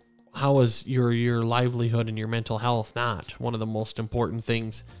 And how is your livelihood and your mental health not one of the most important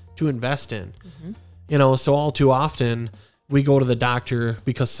things to invest in? Mm-hmm. So all too often we go to the doctor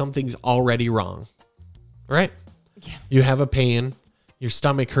because something's already wrong, right? Yeah. You have a pain, your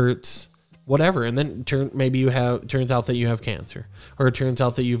stomach hurts, whatever, and then turns out that you have cancer, or it turns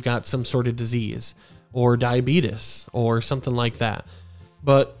out that you've got some sort of disease or diabetes or something like that.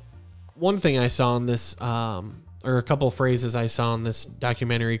 But one thing I saw in this, or a couple of phrases I saw in this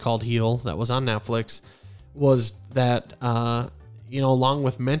documentary called Heal that was on Netflix, was that, along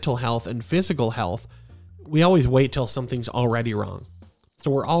with mental health and physical health, we always wait till something's already wrong. So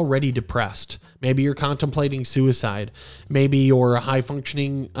we're already depressed. Maybe you're contemplating suicide. Maybe you're a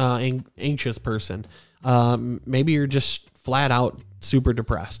high-functioning anxious person. Maybe you're just flat out super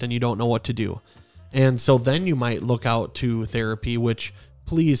depressed and you don't know what to do. And so then you might look out to therapy, which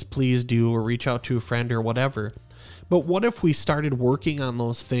please do, or reach out to a friend or whatever. But what if we started working on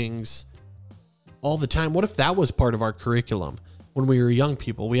those things all the time? What if that was part of our curriculum when we were young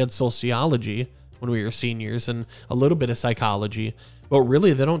people? We had sociology when we were seniors and a little bit of psychology, but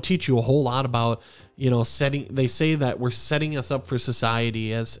really they don't teach you a whole lot about, they say that we're setting us up for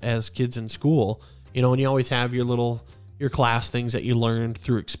society as kids in school, and you always have your class things that you learned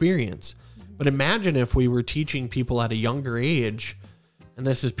through experience. But imagine if we were teaching people at a younger age, and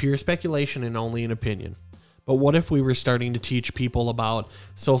this is pure speculation and only an opinion, but what if we were starting to teach people about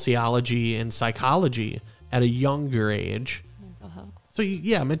sociology and psychology at a younger age? Mental health. So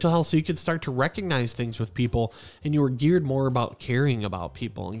mental health. So you could start to recognize things with people, and you were geared more about caring about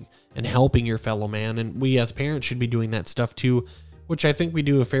people and helping your fellow man. And we as parents should be doing that stuff too, which I think we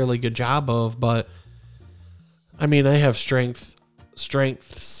do a fairly good job of. But I mean, I have strengths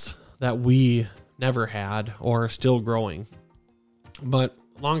that we never had or are still growing. But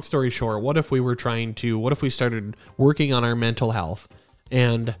long story short, what if we started working on our mental health,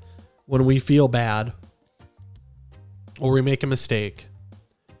 and when we feel bad or we make a mistake,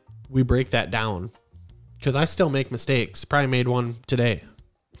 we break that down? Because I still make mistakes. Probably made one today.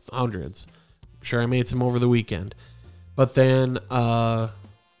 Hundreds. Sure, I made some over the weekend. But then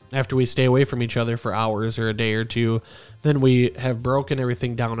after we stay away from each other for hours or a day or two, then we have broken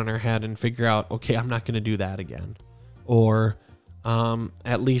everything down in our head and figure out, okay, I'm not going to do that again. Or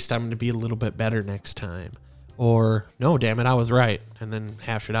at least I'm going to be a little bit better next time. Or, no, damn it, I was right. And then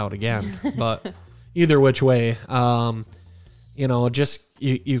hash it out again. But either which way, just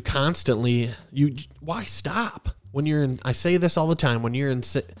you constantly, why stop? When you're in, I say this all the time, when you're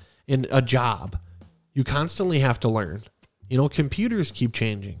in a job, you constantly have to learn. Computers keep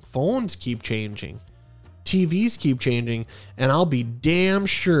changing, phones keep changing, TVs keep changing, and I'll be damn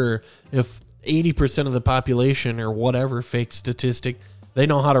sure if 80% of the population or whatever fake statistic, they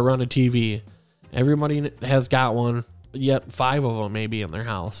know how to run a TV. Everybody has got one, yet 5 of them maybe in their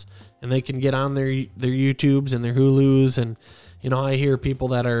house, and they can get on their YouTubes and their Hulus. And, I hear people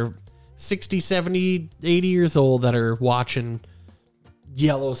that are 60, 70, 80 years old that are watching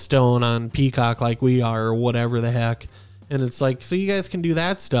Yellowstone on Peacock like we are, or whatever the heck. And it's like, so you guys can do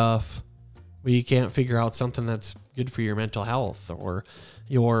that stuff, but you can't figure out something that's good for your mental health or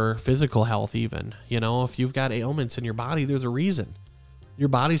your physical health even. If you've got ailments in your body, there's a reason. Your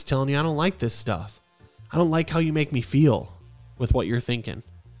body's telling you, I don't like this stuff. I don't like how you make me feel with what you're thinking.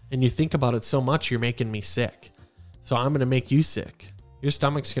 And you think about it so much, you're making me sick. So I'm going to make you sick. Your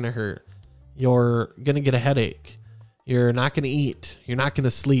stomach's going to hurt. You're going to get a headache. You're not going to eat. You're not going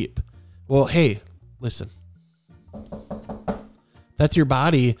to sleep. Well, hey, listen. That's your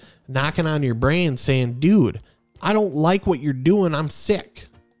body knocking on your brain saying, dude, I don't like what you're doing. I'm sick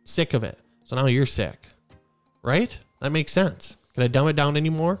of it. So now you're sick, right? That makes sense. Can I dumb it down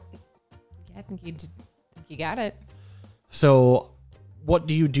anymore? Yeah, I think you got it. So what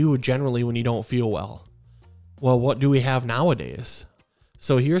do you do generally when you don't feel well? Well, what do we have nowadays?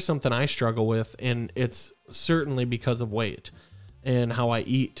 So here's something I struggle with, and it's certainly because of weight and how I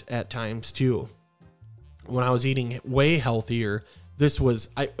eat at times too. When I was eating way healthier, it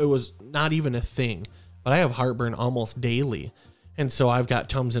was not even a thing, but I have heartburn almost daily. And so I've got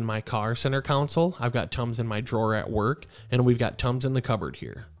Tums in my car center console, I've got Tums in my drawer at work, and we've got Tums in the cupboard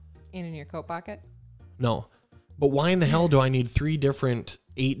here. And in your coat pocket? No. But why in the hell do I need 3 different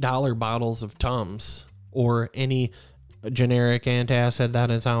 $8 bottles of Tums or any generic antacid that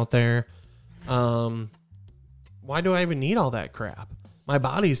is out there? Why do I even need all that crap? My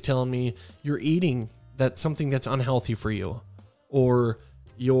body's telling me you're eating something that's unhealthy for you, or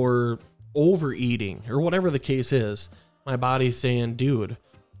you're overeating, or whatever the case is. My body's saying, dude,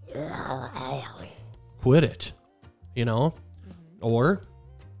 quit it, you know? Or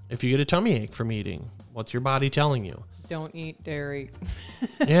if you get a tummy ache from eating, what's your body telling you? Don't eat dairy.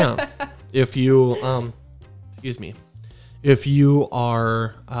 Yeah. If you, if you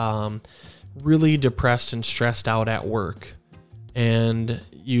are really depressed and stressed out at work, and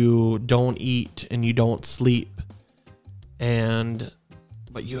you don't eat and you don't sleep,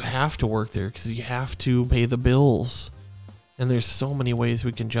 but you have to work there because you have to pay the bills, and there's so many ways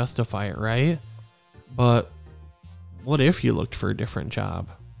we can justify it, right? But what if you looked for a different job?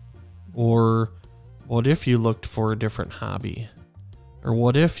 Or what if you looked for a different hobby? Or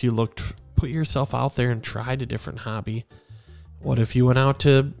what if you put yourself out there and tried a different hobby? What if you went out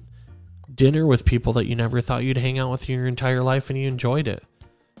to dinner with people that you never thought you'd hang out with your entire life and you enjoyed it?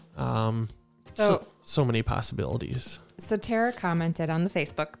 So many possibilities. So Tara commented on the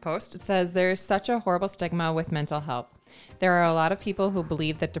Facebook post. It says, there's such a horrible stigma with mental health. There are a lot of people who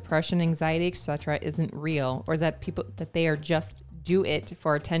believe that depression, anxiety, etc. isn't real, or that they are just do it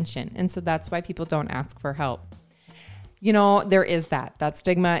for attention. And so that's why people don't ask for help. You know, there is that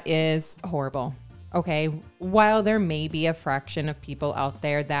stigma is horrible. Okay. While there may be a fraction of people out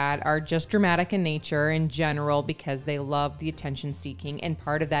there that are just dramatic in nature in general because they love the attention seeking, and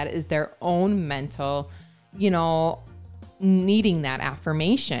part of that is their own mental, needing that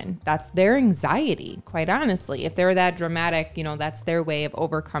affirmation. That's their anxiety, quite honestly. If they're that dramatic, that's their way of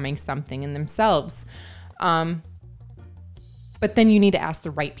overcoming something in themselves. But then you need to ask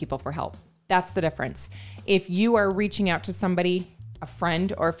the right people for help. That's the difference. If you are reaching out to somebody, a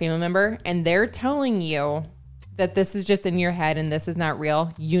friend or a family member, and they're telling you that this is just in your head and this is not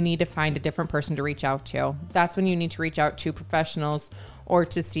real, you need to find a different person to reach out to. That's when you need to reach out to professionals or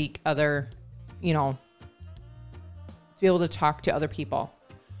to seek other, to be able to talk to other people.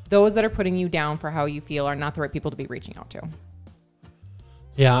 Those that are putting you down for how you feel are not the right people to be reaching out to.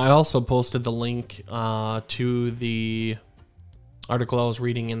 Yeah, I also posted the link to the article I was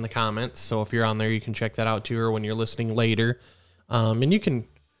reading in the comments. So if you're on there, you can check that out too, or when you're listening later. And you can...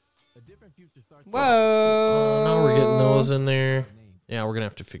 Whoa! Now we're getting those in there. Yeah, we're going to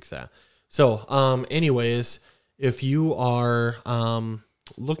have to fix that. So, anyways, if you are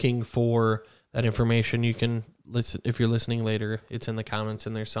looking for that information, you can listen. If you're listening later, it's in the comments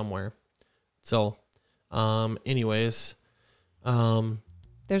in there somewhere. So, anyways...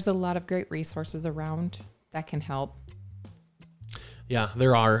 there's a lot of great resources around that can help. Yeah,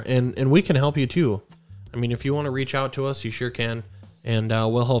 there are. And we can help you too. I mean, if you want to reach out to us, you sure can. And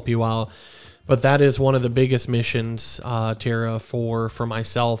we'll help you out. But that is one of the biggest missions, Tara, for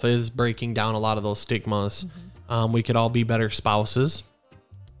myself, is breaking down a lot of those stigmas. Mm-hmm. We could all be better spouses.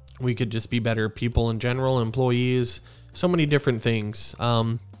 We could just be better people in general, employees, so many different things.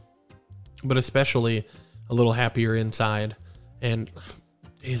 But especially a little happier inside. And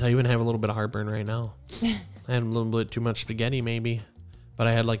geez, I even have a little bit of heartburn right now. I had a little bit too much spaghetti maybe. But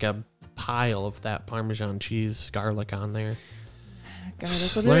I had like a pile of that Parmesan cheese garlic on there.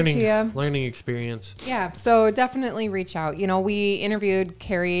 Learning experience. Yeah, so definitely reach out. We interviewed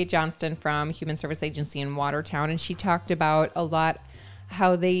Carrie Johnston from Human Service Agency in Watertown, and she talked about a lot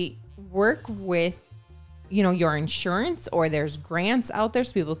how they work with, your insurance, or there's grants out there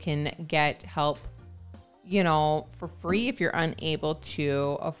so people can get help, for free if you're unable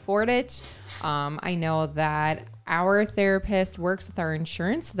to afford it. I know that our therapist works with our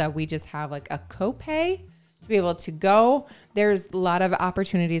insurance so that we just have like a copay to be able to go. There's a lot of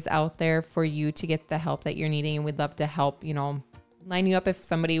opportunities out there for you to get the help that you're needing. And we'd love to help, line you up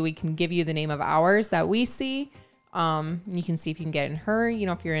if we can give you the name of ours that we see. You can see if you can get in her,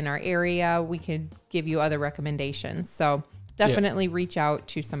 if you're in our area, we could give you other recommendations. So definitely reach out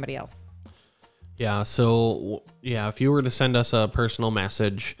to somebody else. Yeah. So, yeah, if you were to send us a personal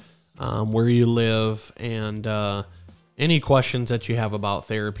message, where you live and any questions that you have about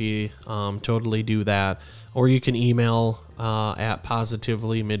therapy, totally do that. Or you can email at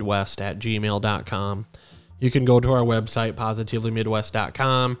positivelymidwest@gmail.com. You can go to our website,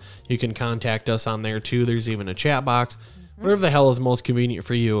 positivelymidwest.com. You can contact us on there too. There's even a chat box. Whatever the hell is most convenient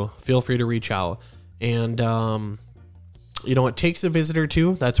for you, feel free to reach out. And, it takes a visitor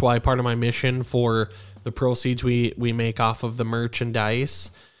too. That's why part of my mission for the proceeds we make off of the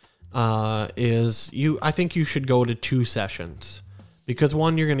merchandise is I think you should go to 2 sessions. Because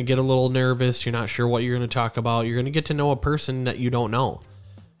one, you're going to get a little nervous. You're not sure what you're going to talk about. You're going to get to know a person that you don't know.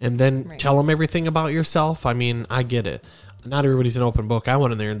 And then tell them everything about yourself. I mean, I get it. Not everybody's an open book. I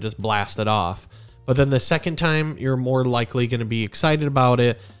went in there and just blast it off. But then the second time, you're more likely going to be excited about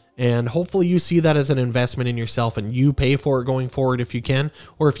it. And hopefully you see that as an investment in yourself and you pay for it going forward if you can.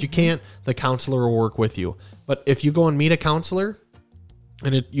 Or if you can't, the counselor will work with you. But if you go and meet a counselor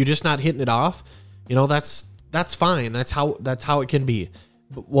and you're just not hitting it off, that's fine. That's how it can be.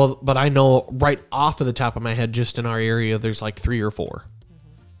 But I know right off of the top of my head, just in our area, there's like 3 or 4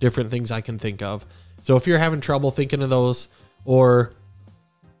 different things I can think of. So if you're having trouble thinking of those, or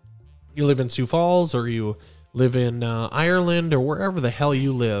you live in Sioux Falls, or you live in Ireland, or wherever the hell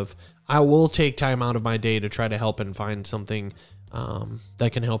you live, I will take time out of my day to try to help and find something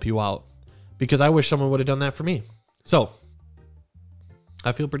that can help you out. Because I wish someone would have done that for me. So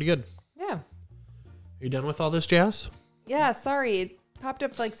I feel pretty good. Yeah. Are you done with all this, Jazz? Yeah, sorry. It popped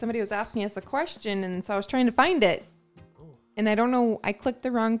up like somebody was asking us a question, and so I was trying to find it. And I don't know, I clicked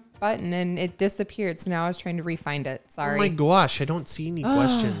the wrong button and it disappeared. So now I was trying to re-find it. Sorry. Oh my gosh, I don't see any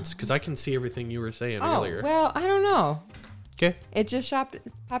questions because I can see everything you were saying earlier. Well, I don't know. Okay. It just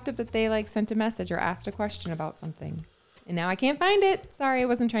popped up that they sent a message or asked a question about something. And now I can't find it. Sorry, I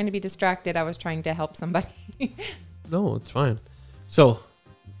wasn't trying to be distracted. I was trying to help somebody. No, it's fine. So,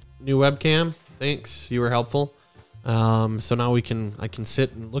 new webcam. Thanks. You were helpful. So now I can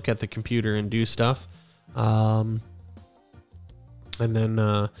sit and look at the computer and do stuff. And then,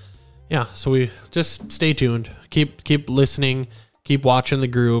 so we just stay tuned. Keep listening. Keep watching the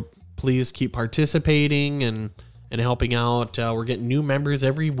group. Please keep participating and helping out. We're getting new members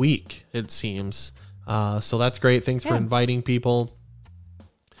every week, it seems. So that's great. Thanks for inviting people.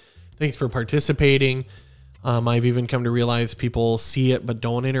 Thanks for participating. I've even come to realize people see it but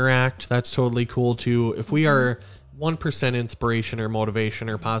don't interact. That's totally cool too. If we are 1% inspiration or motivation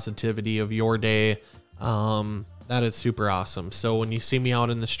or positivity of your day, that is super awesome. So when you see me out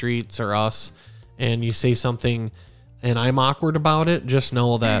in the streets or us and you say something and I'm awkward about it, just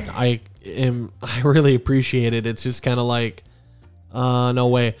know that I really appreciate it. It's just kind of like, no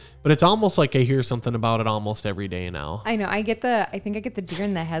way. But it's almost like I hear something about it almost every day now. I know. I think I get the deer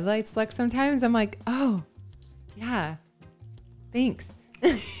in the headlights look sometimes. I'm like, oh, yeah, thanks.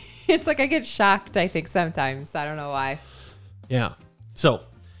 It's like I get shocked, I think, sometimes. I don't know why. Yeah. So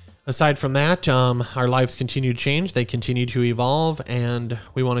aside from that, our lives continue to change. They continue to evolve, and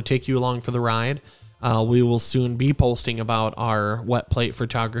we want to take you along for the ride. We will soon be posting about our wet plate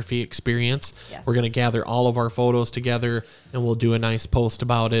photography experience. Yes. We're going to gather all of our photos together, and we'll do a nice post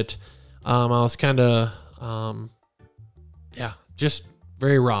about it. I was kind of, just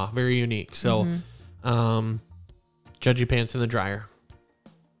very raw, very unique. So, judge your pants in the dryer.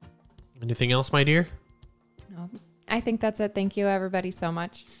 Anything else, my dear? No, I think that's it. Thank you, everybody, so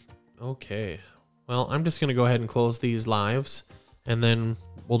much. Okay. Well, I'm just going to go ahead and close these lives, and then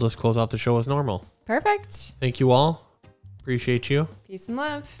we'll just close out the show as normal. Perfect. Thank you all. Appreciate you. Peace and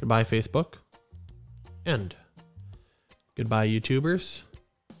love. Goodbye, Facebook. And goodbye, YouTubers.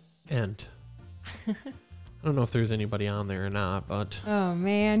 And I don't know if there's anybody on there or not, but... Oh,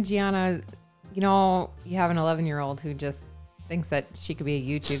 man, Gianna, you have an 11-year-old who just thinks that she could be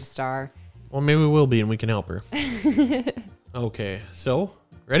a YouTube star. Well, maybe we will be, and we can help her. Okay, so,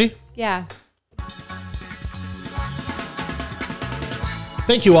 ready? Yeah.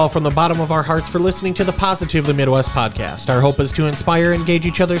 Thank you all from the bottom of our hearts for listening to the Positively Midwest podcast. Our hope is to inspire, engage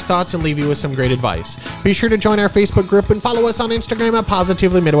each other's thoughts, and leave you with some great advice. Be sure to join our Facebook group and follow us on Instagram at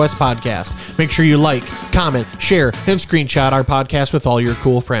Positively Midwest Podcast. Make sure you like, comment, share, and screenshot our podcast with all your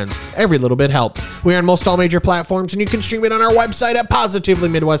cool friends. Every little bit helps. We are on most all major platforms, and you can stream it on our website at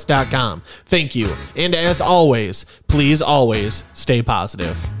PositivelyMidwest.com. Thank you. And as always, please always stay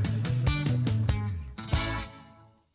positive.